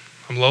gentle,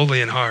 I'm lowly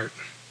in heart,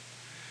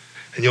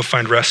 and you'll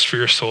find rest for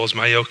your souls.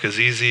 My yoke is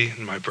easy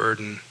and my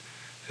burden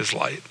is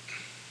light.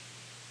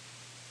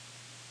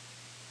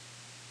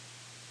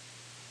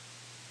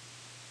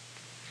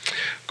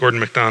 Gordon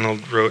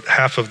MacDonald wrote,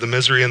 half of the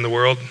misery in the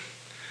world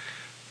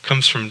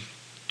comes from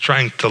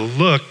trying to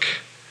look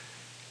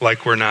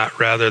like we're not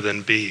rather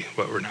than be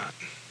what we're not.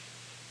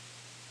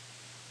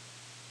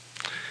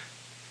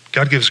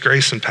 God gives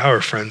grace and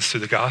power, friends, through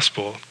the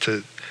gospel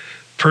to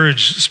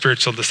purge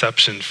spiritual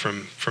deception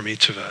from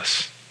each of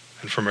us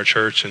and from our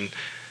church, and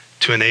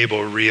to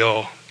enable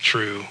real,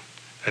 true,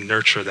 and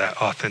nurture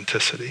that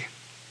authenticity.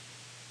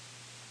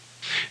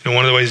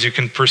 One of the ways you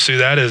can pursue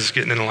that is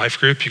getting in a life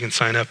group. You can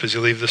sign up as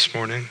you leave this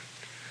morning.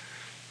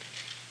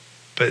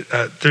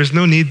 But there's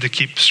no need to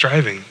keep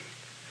striving.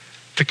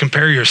 To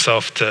compare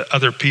yourself to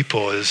other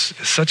people is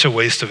such a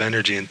waste of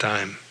energy and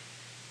time.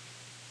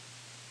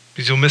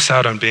 Because you'll miss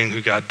out on being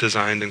who God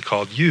designed and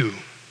called you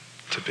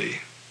to be.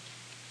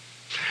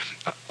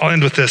 I'll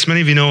end with this.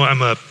 Many of you know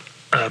I'm a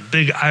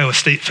big Iowa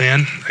State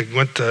fan. I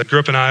grew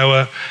up in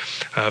Iowa,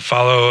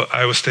 follow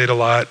Iowa State a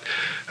lot.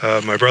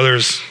 My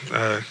brothers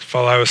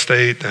follow Iowa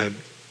State.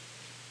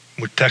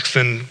 We text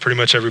in pretty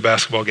much every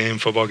basketball game,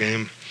 football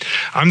game.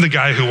 I'm the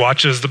guy who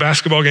watches the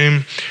basketball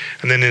game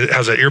and then it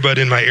has an earbud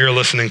in my ear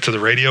listening to the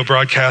radio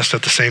broadcast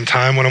at the same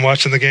time when I'm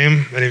watching the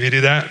game. Any of you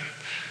do that?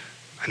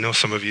 I know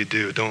some of you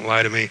do. Don't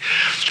lie to me.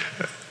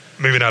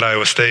 Maybe not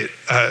Iowa State.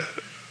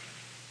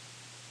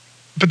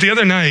 But the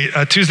other night,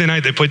 Tuesday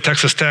night, they played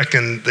Texas Tech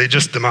and they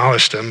just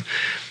demolished them.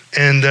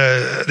 And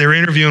they were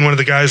interviewing one of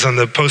the guys on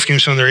the post-game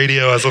show on the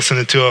radio. I was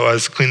listening to it. I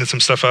was cleaning some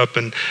stuff up.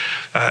 And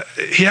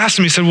he asked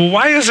me, he said, well,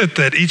 why is it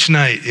that each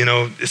night,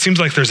 it seems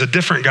like there's a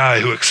different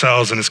guy who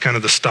excels and is kind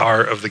of the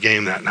star of the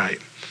game that night?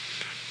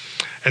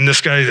 And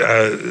this guy,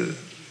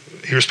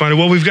 he responded,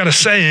 well, we've got a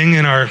saying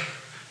in our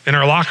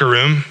locker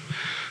room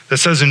that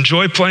says,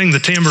 enjoy playing the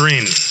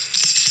tambourine.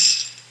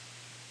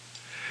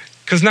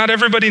 Because not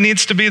everybody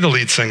needs to be the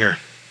lead singer.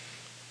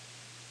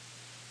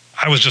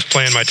 I was just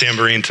playing my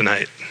tambourine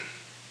tonight.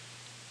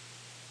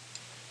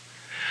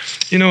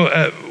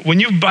 When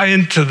you buy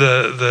into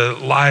the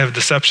lie of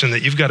deception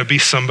that you've got to be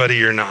somebody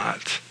you're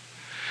not,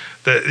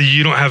 that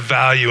you don't have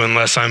value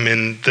unless I'm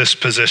in this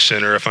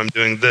position, or if I'm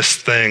doing this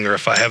thing, or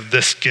if I have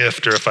this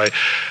gift, or if I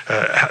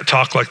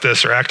talk like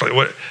this or act like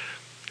what,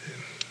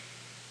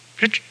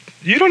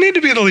 you don't need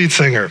to be the lead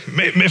singer.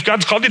 If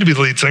God's called you to be the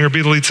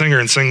lead singer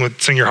and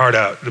sing your heart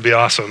out. It'd be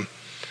awesome.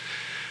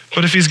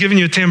 But if he's given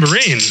you a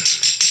tambourine,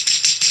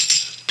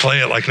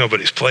 play it like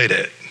nobody's played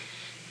it,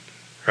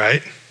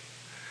 right?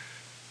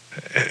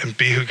 And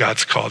be who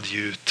God's called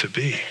you to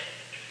be,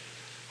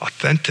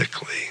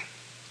 authentically.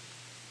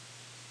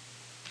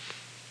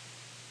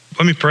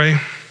 Let me pray.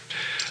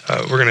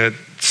 We're going to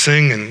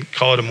sing and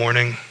call it a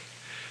morning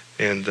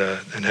and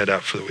head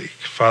out for the week.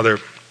 Father,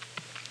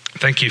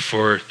 thank you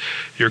for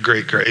your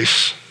great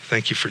grace.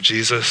 Thank you for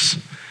Jesus.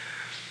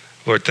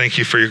 Lord, thank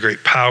you for your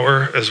great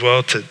power as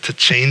well to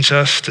change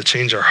us, to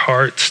change our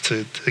hearts,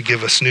 to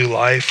give us new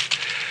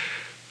life.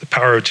 The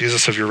power of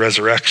Jesus, of your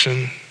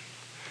resurrection.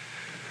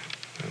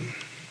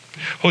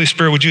 Holy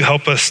Spirit, would you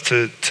help us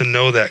to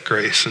know that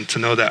grace and to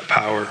know that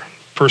power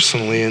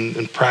personally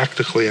and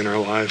practically in our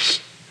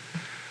lives?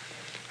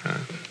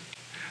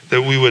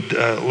 That we would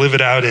live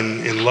it out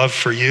in love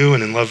for you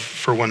and in love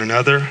for one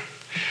another.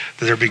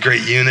 That there be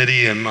great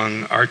unity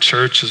among our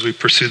church as we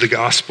pursue the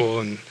gospel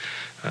and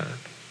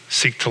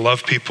seek to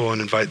love people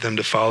and invite them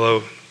to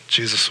follow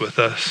Jesus with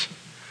us.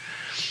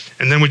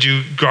 And then would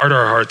you guard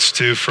our hearts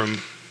too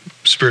from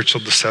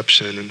spiritual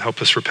deception and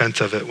help us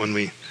repent of it when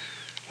we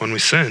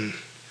sin.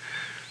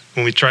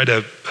 When we try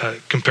to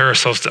compare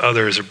ourselves to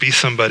others or be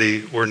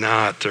somebody we're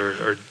not,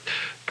 or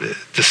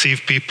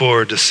deceive people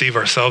or deceive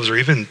ourselves, or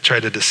even try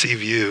to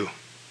deceive you.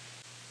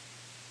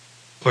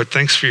 Lord,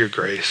 thanks for your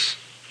grace.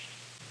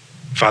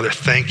 Father,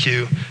 thank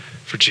you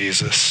for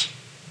Jesus.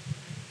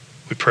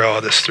 We pray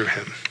all this through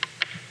him.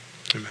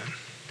 Amen.